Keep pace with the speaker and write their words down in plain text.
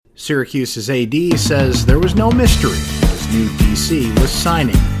Syracuse's AD says there was no mystery as new DC was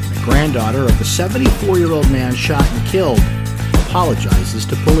signing. The granddaughter of the 74-year-old man shot and killed apologizes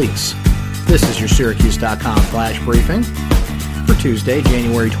to police. This is your Syracuse.com flash briefing for Tuesday,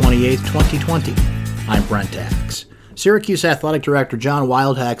 January 28, 2020. I'm Brent Axe. Syracuse Athletic Director John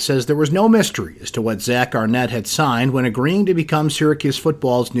Wildhack says there was no mystery as to what Zach Arnett had signed when agreeing to become Syracuse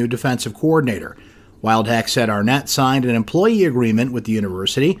football's new defensive coordinator. Wildhack said Arnett signed an employee agreement with the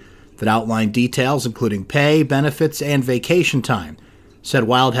university that outlined details including pay, benefits, and vacation time. Said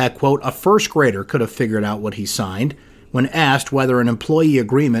Wildhack, quote, "A first grader could have figured out what he signed when asked whether an employee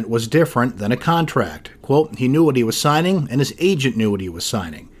agreement was different than a contract. Quote, he knew what he was signing, and his agent knew what he was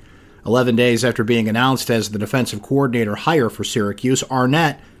signing." 11 days after being announced as the defensive coordinator hire for Syracuse,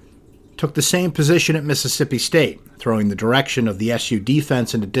 Arnett took the same position at Mississippi State, throwing the direction of the SU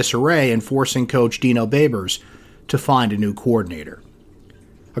defense into disarray and forcing coach Dino Babers to find a new coordinator.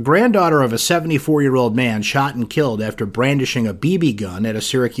 A granddaughter of a 74-year-old man shot and killed after brandishing a BB gun at a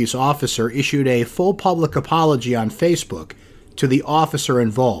Syracuse officer issued a full public apology on Facebook to the officer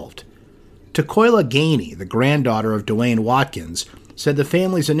involved. Tequila Gainey, the granddaughter of Dwayne Watkins, said the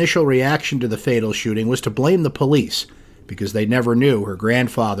family's initial reaction to the fatal shooting was to blame the police because they never knew her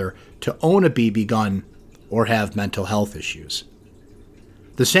grandfather to own a BB gun or have mental health issues.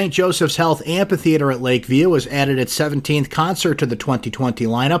 The St. Joseph's Health Amphitheater at Lakeview has added its 17th concert to the 2020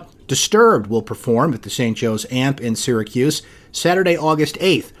 lineup. Disturbed will perform at the St. Joe's Amp in Syracuse Saturday, August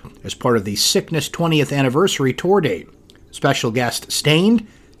 8th as part of the Sickness 20th Anniversary tour date. Special guest Stained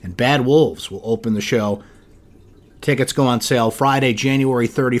and Bad Wolves will open the show. Tickets go on sale Friday, January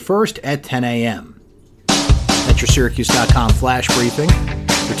 31st at 10 a.m. That's your Syracuse.com flash briefing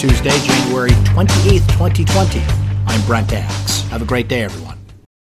for Tuesday, January 28th, 2020. I'm Brent Axe. Have a great day, everyone.